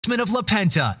of La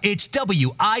Penta, it's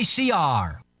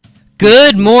WICR.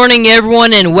 Good morning,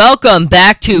 everyone, and welcome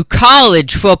back to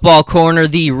College Football Corner,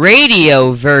 the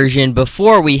radio version,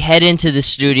 before we head into the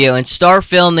studio and start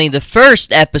filming the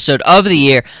first episode of the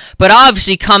year, but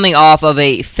obviously coming off of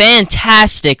a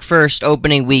fantastic first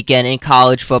opening weekend in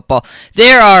college football.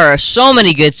 There are so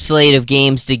many good slate of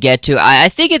games to get to. I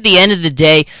think at the end of the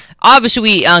day, obviously,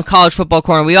 we on College Football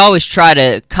Corner, we always try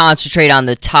to concentrate on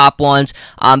the top ones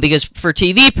because for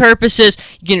TV purposes,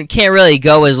 you can't really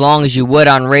go as long as you would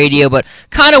on radio, but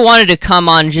kind of wanted to come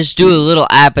on and just do a little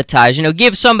appetizer,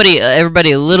 give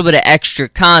everybody a little bit of extra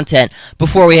content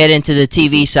before we head into the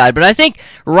TV side. But I think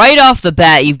right off the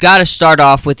bat, you've got to start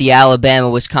off with the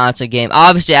Alabama-Wisconsin game.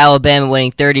 Obviously, Alabama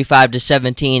winning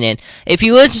 35-17, and if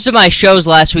you listened to my shows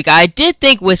last week, I did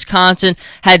think Wisconsin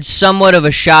had somewhat of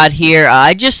a shot here.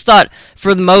 I just thought,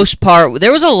 for the most part,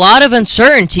 there was a lot of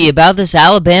uncertainty about this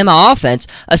Alabama offense,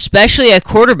 especially at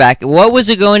quarterback. What was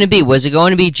it going to be? Was it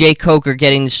going to be Jay Coker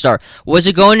getting the start? Was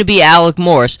it going to be Alec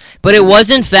Morris? But it was,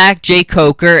 in fact, Jay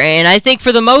Coker, and I think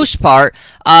for the most part,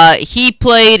 he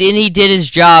played and he did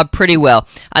his job pretty well.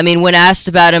 I mean, when asked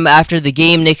about him after the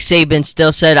game, Nick Saban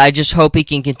still said, "I just hope he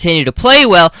can continue to play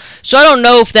well." So I don't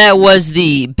know if that was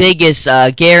the biggest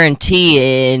guarantee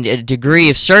and a degree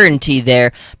of certainty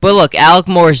there. But look, Alec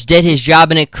Morris did his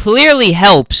job, and it clearly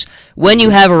helps when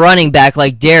you have a running back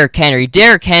like Derrick Henry.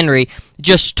 Derrick Henry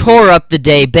just tore up the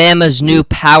day, Bama's new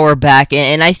power back,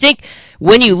 and I think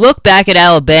when you look back at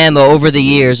Alabama over the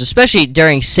years, especially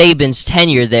during Saban's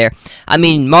tenure there, I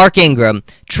mean, Mark Ingram,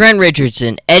 Trent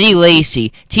Richardson, Eddie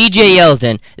Lacy, TJ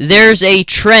Yeldon, there's a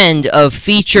trend of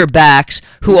feature backs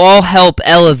who all help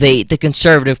elevate the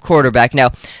conservative quarterback.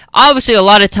 Now, obviously, a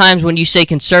lot of times when you say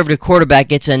conservative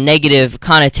quarterback, it's a negative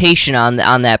connotation on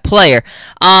that player.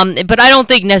 But I don't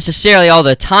think necessarily all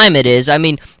the time it is. I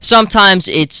mean, sometimes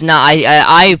it's not.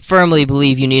 I firmly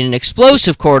believe you need an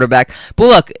explosive quarterback. But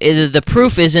look, the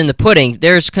proof is in the pudding.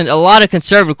 There's a lot of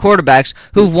conservative quarterbacks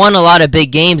who've won a lot of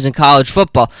big games in college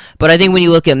football. But I think when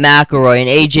you look at McElroy and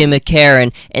A.J.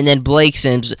 McCarron and then Blake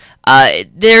Sims,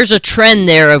 there's a trend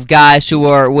there of guys who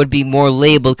would be more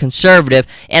labeled conservative,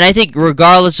 and I think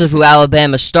regardless of who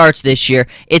Alabama starts this year,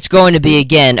 it's going to be,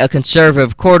 again, a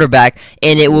conservative quarterback,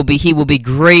 and he will be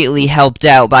greatly helped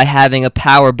out by having a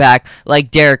power back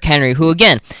like Derrick Henry, who,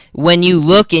 again, when you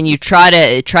look and you try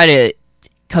to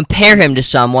compare him to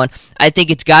someone, I think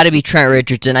it's got to be Trent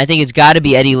Richardson. I think it's got to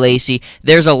be Eddie Lacy.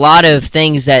 There's a lot of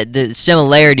things the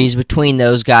similarities between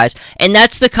those guys, and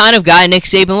that's the kind of guy Nick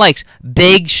Saban likes.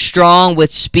 Big, strong,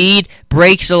 with speed,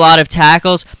 breaks a lot of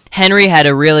tackles. Henry had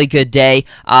a really good day,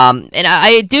 and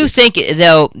I do think,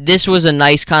 though, this was a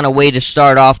nice kind of way to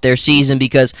start off their season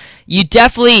because you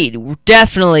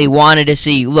definitely wanted to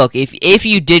see, look, if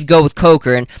you did go with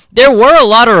Coker, and there were a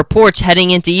lot of reports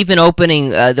heading into even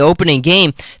the opening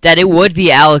game that it would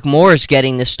be Alec Morris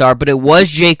getting the start, but it was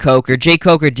Jay Coker. Jay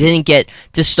Coker didn't get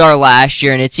to start last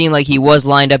year, and it seemed like he was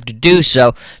lined up to do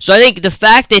so. So I think the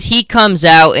fact that he comes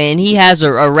out and he has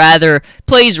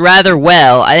plays rather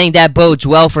well, I think that bodes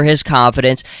well for his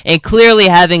confidence, and clearly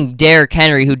having Derrick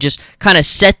Henry, who just kind of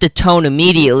set the tone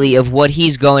immediately of what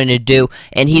he's going to do,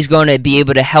 and he's going to be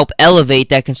able to help elevate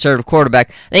that conservative quarterback.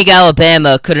 I think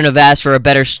Alabama couldn't have asked for a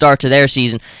better start to their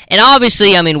season. And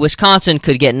obviously, I mean, Wisconsin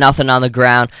could get nothing on the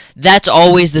ground. That's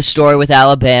always the story with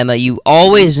Alabama. You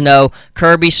always know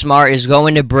Kirby Smart is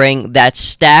going to bring that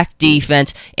stacked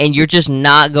defense, and you're just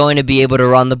not going to be able to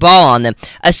run the ball on them.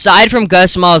 Aside from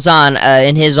Gus Malzahn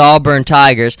and his Auburn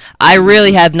Tigers, I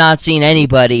really have not seen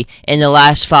anybody in the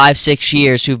last 5-6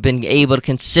 years who've been able to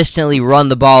consistently run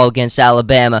the ball against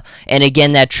Alabama. And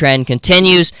again, that trend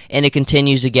continues, and it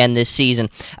continues again this season.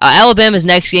 Alabama's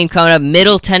next game coming up,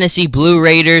 Middle Tennessee Blue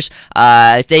Raiders.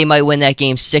 They might win that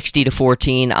game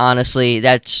 60-14, honestly.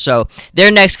 That's so. Their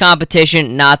next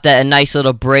competition, not that a nice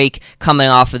little break coming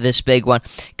off of this big one.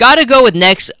 Got to go with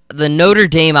next, the Notre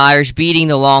Dame Irish beating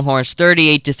the Longhorns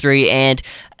 38-3, and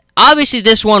obviously,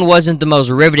 this one wasn't the most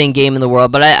riveting game in the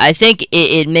world, but I think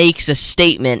it makes a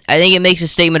statement. I think it makes a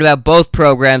statement about both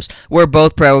programs, where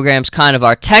both programs kind of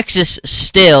are. Texas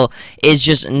still is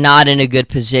just not in a good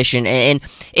position, and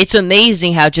it's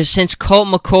amazing how just since Colt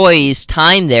McCoy's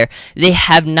time there, they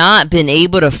have not been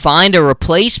able to find a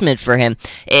replacement for him.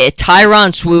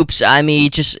 Tyron Swoops, I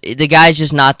mean, the guy's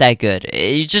just not that good.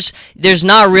 There's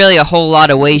not really a whole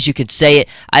lot of ways you could say it.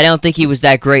 I don't think he was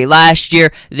that great last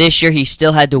year. This year, he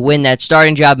still had to win that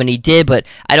starting job, and he did, but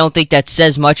I don't think that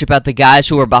says much about the guys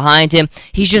who are behind him.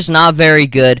 He's just not very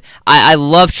good. I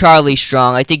love Charlie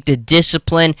Strong. I think the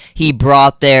discipline he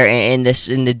brought there in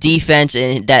the defense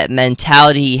and that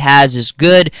mentality he has is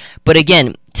good, but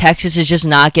again, Texas is just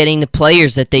not getting the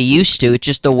players that they used to. It's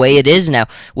just the way it is now.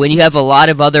 When you have a lot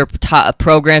of other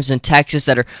programs in Texas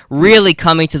that are really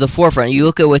coming to the forefront, you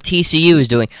look at what TCU is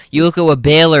doing. You look at what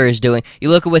Baylor is doing. You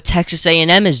look at what Texas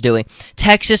A&M is doing.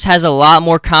 Texas has a lot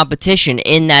more competition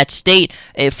in that state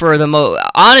for the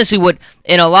honestly, what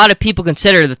and a lot of people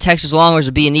consider the Texas Longhorns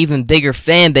to be an even bigger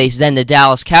fan base than the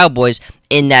Dallas Cowboys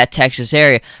in that Texas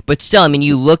area. But still, I mean,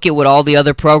 you look at what all the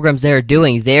other programs they're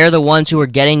doing. They're the ones who are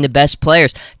getting the best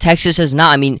players. Texas has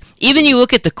not. I mean, even you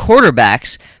look at the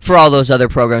quarterbacks for all those other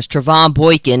programs. Trevon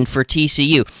Boykin for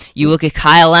TCU. You look at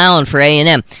Kyle Allen for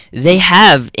A&M. They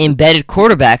have embedded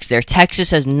quarterbacks there. Texas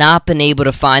has not been able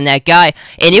to find that guy,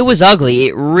 and it was ugly.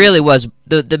 It really was.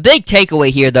 The big takeaway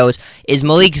here, though, is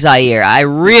Malik Zaire. I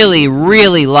really,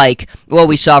 really like what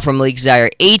we saw from Malik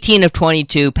Zaire. 18 of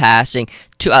 22 passing,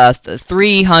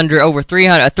 3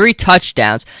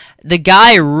 touchdowns. The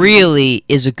guy really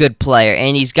is a good player,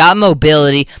 and he's got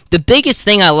mobility. The biggest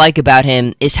thing I like about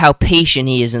him is how patient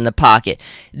he is in the pocket.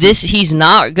 He's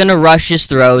not going to rush his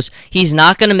throws. He's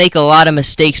not going to make a lot of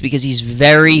mistakes because he's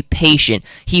very patient.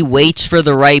 He waits for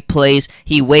the right plays.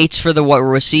 He waits for the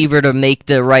receiver to make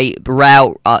the right route.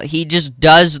 He just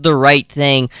does the right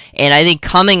thing, and I think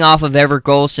coming off of Everett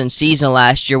Golson's season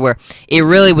last year where it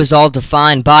really was all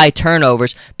defined by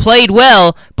turnovers, played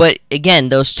well, but again,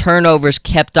 those turnovers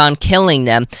kept on killing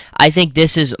them. I think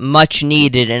this is much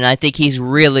needed, and I think he's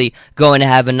really going to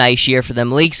have a nice year for them.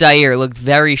 Malik Zaire looked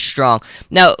very strong.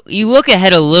 Now, you look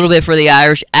ahead a little bit for the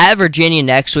Irish at Virginia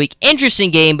next week.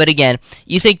 Interesting game, but again,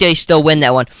 you think they still win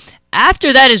that one.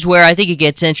 After that is where I think it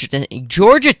gets interesting.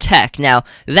 Georgia Tech. Now,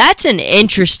 that's an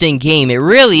interesting game. It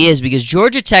really is, because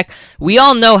Georgia Tech, we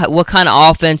all know what kind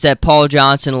of offense that Paul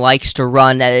Johnson likes to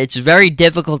run. That it's very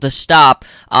difficult to stop.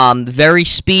 Very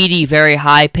speedy, very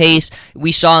high pace.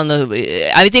 We saw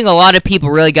I think a lot of people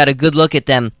really got a good look at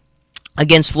them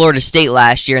against Florida State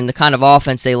last year and the kind of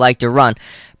offense they like to run.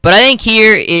 But I think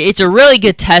here it's a really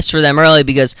good test for them early,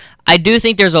 because I do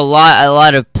think there's a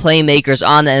lot of playmakers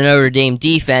on the Notre Dame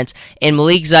defense, and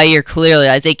Malik Zaire clearly,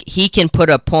 I think he can put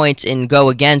up points and go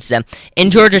against them.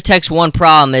 And Georgia Tech's one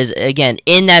problem is, again,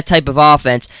 in that type of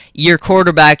offense, your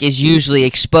quarterback is usually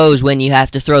exposed when you have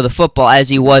to throw the football, as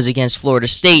he was against Florida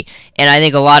State. And I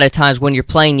think a lot of times when you're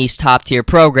playing these top-tier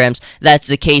programs, that's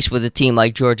the case with a team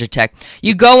like Georgia Tech.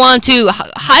 You go on to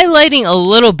highlighting a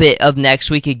little bit of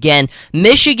next week again,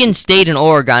 Michigan State and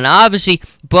Oregon. Obviously,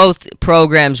 both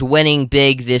programs winning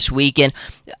big this weekend.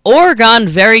 Oregon,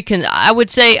 I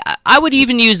would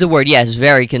even use the word, yes,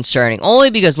 very concerning. Only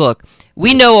because, look,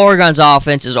 we know Oregon's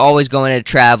offense is always going to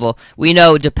travel. We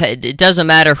know it doesn't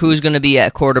matter who's going to be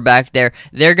at quarterback there.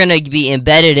 They're going to be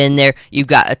embedded in there. You've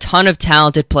got a ton of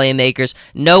talented playmakers.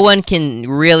 No one can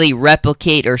really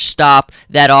replicate or stop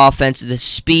that offense, the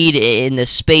speed and the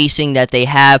spacing that they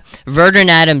have. Vernon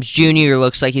Adams Jr.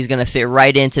 looks like he's going to fit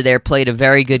right into there, played a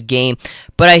very good game.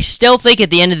 But I still think at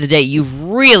the end of the day, you've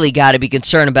really got to be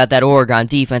concerned about that Oregon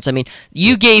defense. I mean,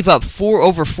 you gave up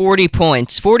over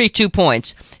 42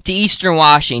 points to Eastern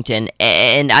Washington,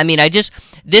 and I mean,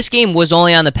 this game was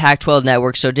only on the Pac-12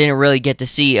 network, so didn't really get to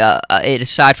see it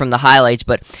aside from the highlights,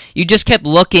 but you just kept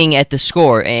looking at the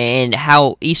score and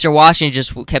how Eastern Washington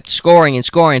just kept scoring and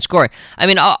scoring and scoring. I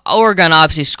mean, Oregon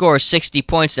obviously scores 60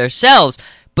 points themselves,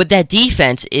 but that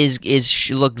defense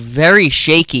looked very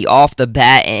shaky off the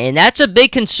bat, and that's a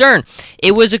big concern.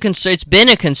 It's been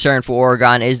a concern for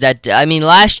Oregon.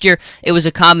 Last year it was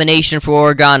a combination for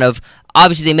Oregon of,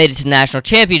 obviously they made it to the national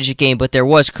championship game, but there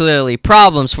was clearly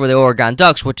problems for the Oregon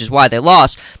Ducks, which is why they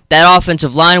lost. That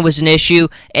offensive line was an issue,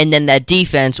 and then that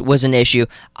defense was an issue.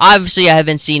 Obviously, I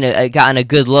haven't gotten a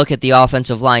good look at the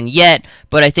offensive line yet,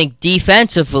 but I think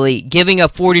defensively, giving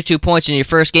up 42 points in your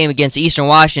first game against Eastern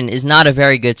Washington is not a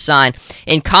very good sign.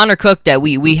 And Connor Cook, that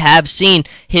we have seen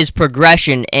his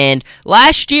progression, and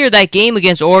last year that game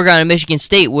against Oregon and Michigan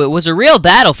State was a real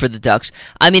battle for the Ducks.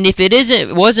 I mean, if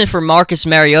it wasn't for Marcus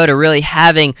Mariota really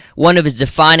having one of his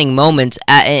defining moments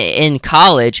in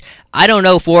college, I don't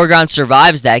know if Oregon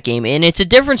survives that game, and it's a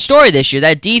different story this year.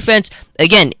 That defense,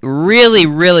 again, really,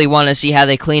 really want to see how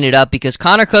they clean it up, because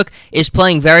Connor Cook is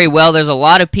playing very well. There's a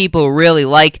lot of people who really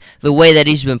like the way that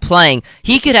he's been playing.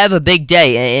 He could have a big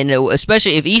day, and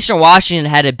especially if Eastern Washington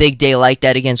had a big day like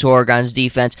that against Oregon's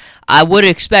defense, I would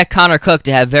expect Connor Cook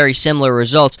to have very similar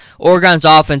results. Oregon's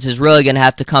offense is really going to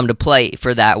have to come to play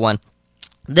for that one.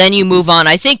 Then you move on.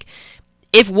 I think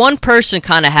if one person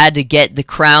kind of had to get the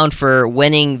crown for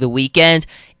winning the weekend,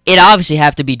 it obviously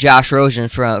have to be Josh Rosen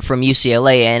from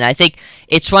UCLA. And I think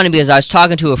it's funny because I was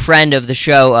talking to a friend of the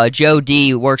show, Joe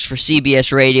D, who works for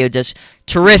CBS Radio, does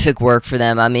terrific work for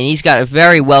them. I mean, he's got a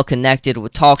very well connected,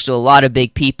 talks to a lot of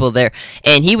big people there,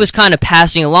 and he was kind of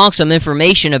passing along some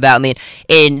information about me,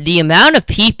 and the amount of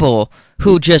people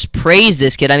who just praise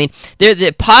this kid. I mean,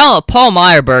 Paul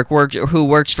Meyerberg, who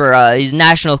works for he's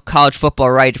national college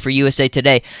football writer for USA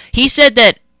Today. He said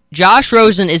that Josh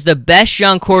Rosen is the best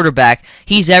young quarterback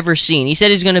he's ever seen. He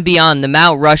said he's going to be on the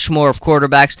Mount Rushmore of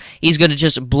quarterbacks. He's going to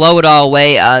just blow it all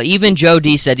away. Even Joe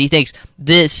D said he thinks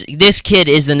this kid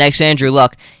is the next Andrew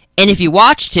Luck. And if you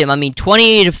watched him, I mean,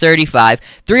 28 of 35,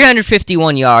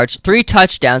 351 yards, 3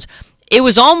 touchdowns. It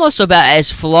was almost about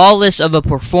as flawless of a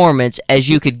performance as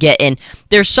you could get. And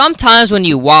there's sometimes when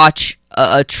you watch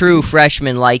a true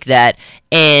freshman like that,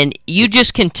 and you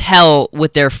just can tell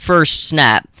with their first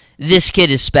snap, this kid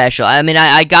is special. I mean,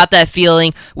 I got that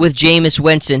feeling with Jameis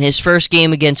Winston, his first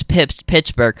game against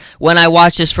Pittsburgh. When I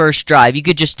watched his first drive, you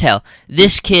could just tell,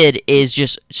 this kid is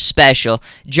just special.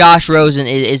 Josh Rosen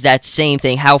is that same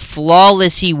thing. How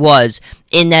flawless he was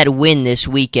in that win this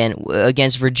weekend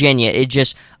against Virginia. It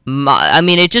just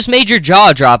made your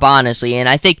jaw drop, honestly. And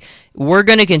I think we're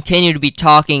going to continue to be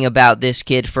talking about this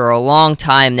kid for a long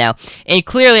time now. And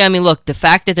clearly, I mean, look, the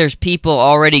fact that there's people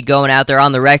already going out there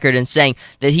on the record and saying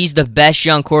that he's the best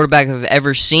young quarterback I've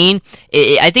ever seen,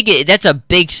 I think that's a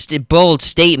big, bold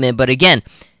statement. But again,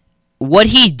 what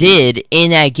he did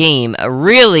in that game,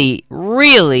 really,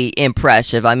 really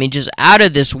impressive. I mean, just out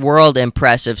of this world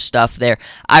impressive stuff there.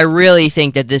 I really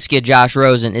think that this kid, Josh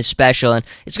Rosen, is special, and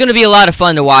it's going to be a lot of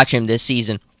fun to watch him this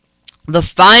season. The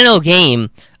final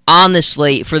game on the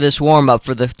slate for this warm-up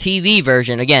for the TV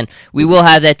version, again, we will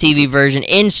have that TV version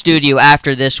in studio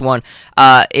after this one,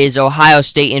 is Ohio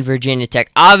State and Virginia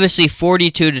Tech. Obviously,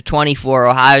 42-24,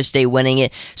 Ohio State winning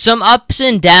it. Some ups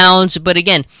and downs, but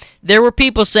again, there were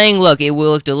people saying, look, it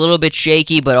looked a little bit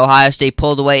shaky, but Ohio State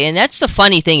pulled away. And that's the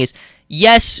funny thing is,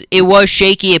 yes, it was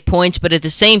shaky at points, but at the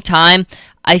same time,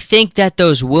 I think that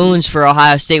those wounds for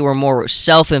Ohio State were more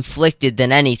self-inflicted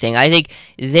than anything. I think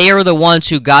they were the ones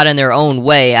who got in their own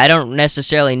way. I don't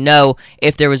necessarily know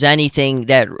if there was anything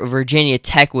that Virginia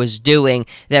Tech was doing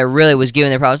that really was giving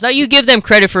them problems. Now, you give them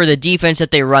credit for the defense that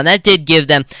they run. That did give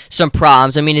them some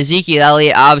problems. I mean, Ezekiel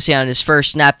Elliott, obviously on his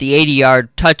first snap, the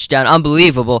 80-yard touchdown,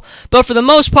 unbelievable. But for the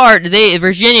most part,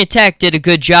 Virginia Tech did a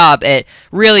good job at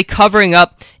really covering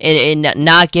up and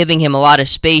not giving him a lot of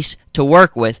space to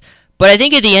work with. But I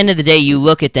think at the end of the day, you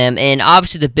look at them, and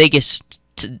obviously the biggest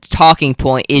talking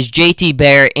point is J.T.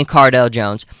 Barrett and Cardale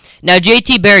Jones. Now,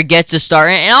 J.T. Barrett gets the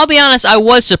start, and I'll be honest, I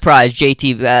was surprised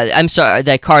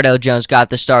that Cardale Jones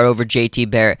got the start over J.T.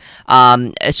 Barrett,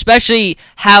 especially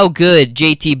how good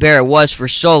J.T. Barrett was for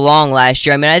so long last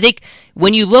year. I mean, I think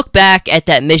when you look back at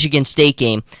that Michigan State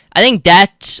game, I think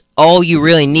that's all you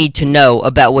really need to know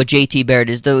about what J.T. Barrett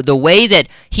is. The way that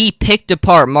he picked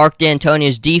apart Mark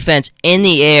D'Antonio's defense in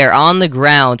the air, on the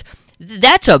ground,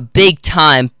 that's a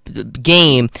big-time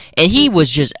game, and he was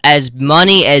just as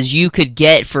money as you could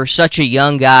get for such a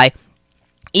young guy.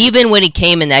 Even when he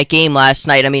came in that game last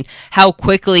night, I mean, how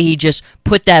quickly he just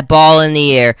put that ball in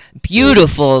the air.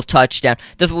 Beautiful touchdown.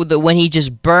 When he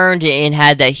just burned and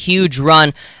had that huge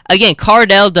run. Again,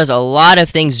 Cardale does a lot of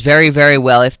things very, very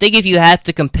well. If you have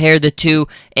to compare the two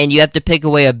and you have to pick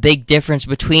away a big difference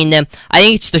between them, I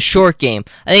think it's the short game.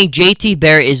 I think J.T.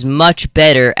 Barrett is much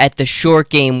better at the short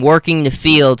game, working the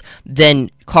field, than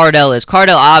Cardale is.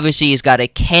 Cardale obviously has got a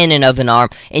cannon of an arm,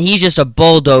 and he's just a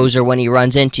bulldozer when he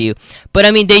runs into you. But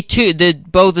I mean,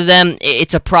 both of them,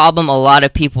 it's a problem a lot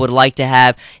of people would like to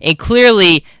have, and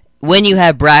clearly, when you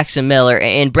have Braxton Miller,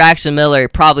 and Braxton Miller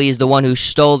probably is the one who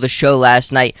stole the show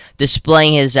last night,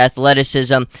 displaying his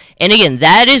athleticism. And again,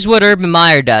 that is what Urban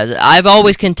Meyer does. I've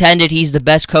always contended he's the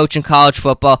best coach in college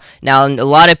football. Now, a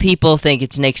lot of people think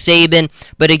it's Nick Saban,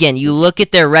 but again, you look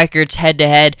at their records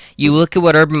head-to-head, you look at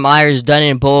what Urban Meyer's done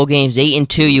in bowl games,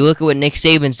 8-2, you look at what Nick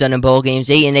Saban's done in bowl games,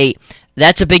 8-8.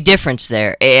 That's a big difference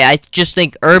there. I just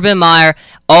think Urban Meyer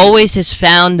always has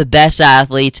found the best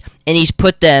athletes, and he's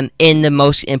put them in the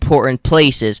most important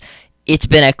places. It's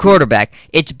been at quarterback.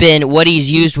 It's been what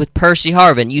he's used with Percy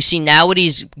Harvin. You see now what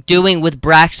he's doing with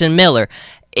Braxton Miller.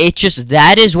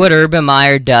 That is what Urban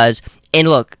Meyer does. And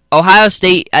look, Ohio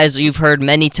State, as you've heard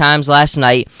many times last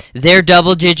night, they're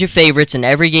double-digit favorites in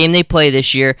every game they play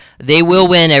this year. They will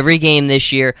win every game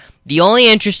this year. The only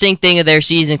interesting thing of their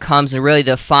season comes in really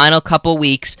the final couple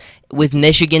weeks with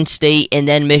Michigan State and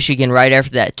then Michigan right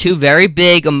after that. Two very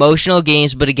big emotional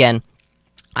games, but again,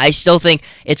 I still think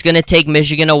it's going to take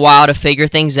Michigan a while to figure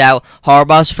things out.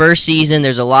 Harbaugh's first season,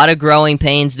 there's a lot of growing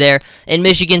pains there. And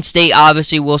Michigan State,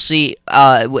 obviously, we'll see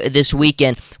this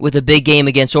weekend with a big game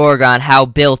against Oregon how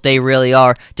built they really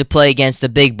are to play against the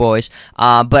big boys.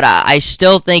 But I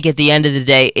still think at the end of the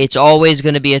day, it's always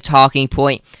going to be a talking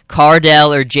point,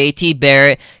 Cardale or JT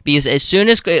Barrett, because as soon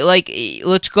as,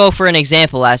 let's go for an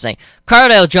example last night.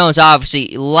 Cardale Jones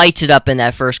obviously lights it up in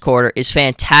that first quarter, is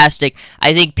fantastic.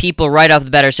 I think people right off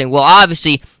the bat are saying, well,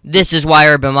 obviously, this is why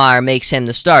Urban Meyer makes him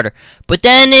the starter. But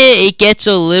then it gets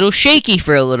a little shaky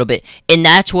for a little bit, and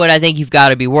that's what I think you've got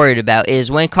to be worried about, is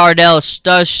when Cardale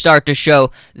does start to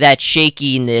show that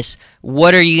shakiness,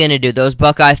 what are you going to do? Those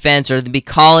Buckeye fans are going to be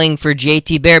calling for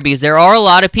JT Barrett, because there are a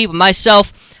lot of people,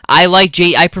 myself,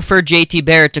 I prefer JT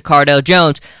Barrett to Cardale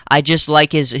Jones. I just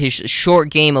like his short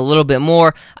game a little bit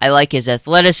more. I like his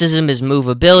athleticism, his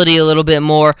movability a little bit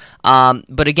more.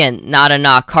 But again, not a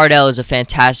knock. Cardale is a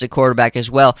fantastic quarterback as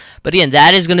well. But again,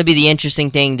 that is going to be the interesting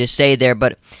thing to say there.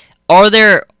 But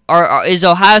is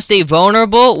Ohio State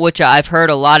vulnerable, which I've heard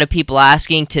a lot of people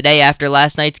asking today after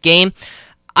last night's game?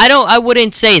 I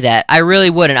wouldn't say that. I really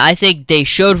wouldn't. I think they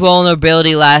showed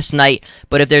vulnerability last night,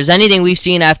 but if there's anything we've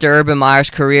seen after Urban Meyer's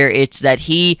career, it's that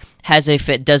he does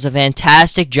a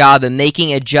fantastic job in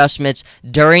making adjustments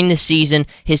during the season.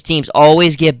 His teams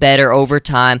always get better over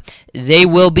time. They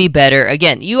will be better.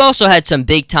 Again, you also had some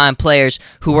big-time players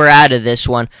who were out of this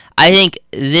one. I think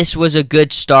this was a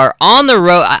good start. On the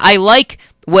road, I like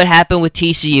what happened with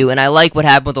TCU, and I like what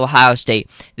happened with Ohio State.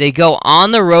 They go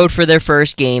on the road for their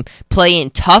first game, play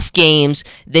in tough games.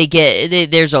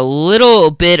 There's a little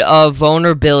bit of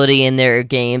vulnerability in their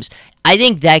games. I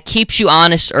think that keeps you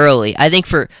honest early. I think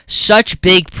for such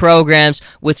big programs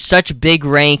with such big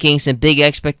rankings and big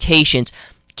expectations,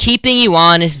 keeping you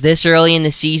honest this early in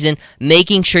the season,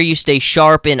 making sure you stay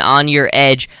sharp and on your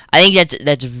edge, I think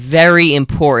that's very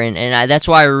important, and that's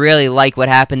why I really like what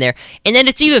happened there. And then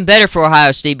it's even better for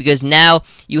Ohio State because now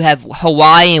you have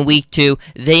Hawaii in week 2.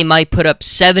 They might put up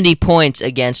 70 points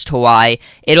against Hawaii.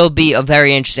 It'll be a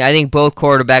very interesting. I think both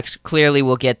quarterbacks clearly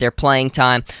will get their playing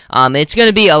time. It's going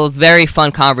to be a very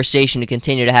fun conversation to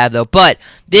continue to have, though. But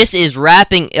this is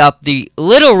wrapping up the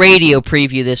little radio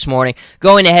preview this morning.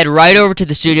 Going to head right over to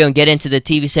the studio and get into the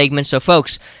TV segment. So,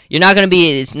 folks, you're going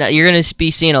to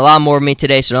be seeing a lot more of me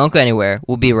today, so don't go anywhere.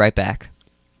 We'll be right back.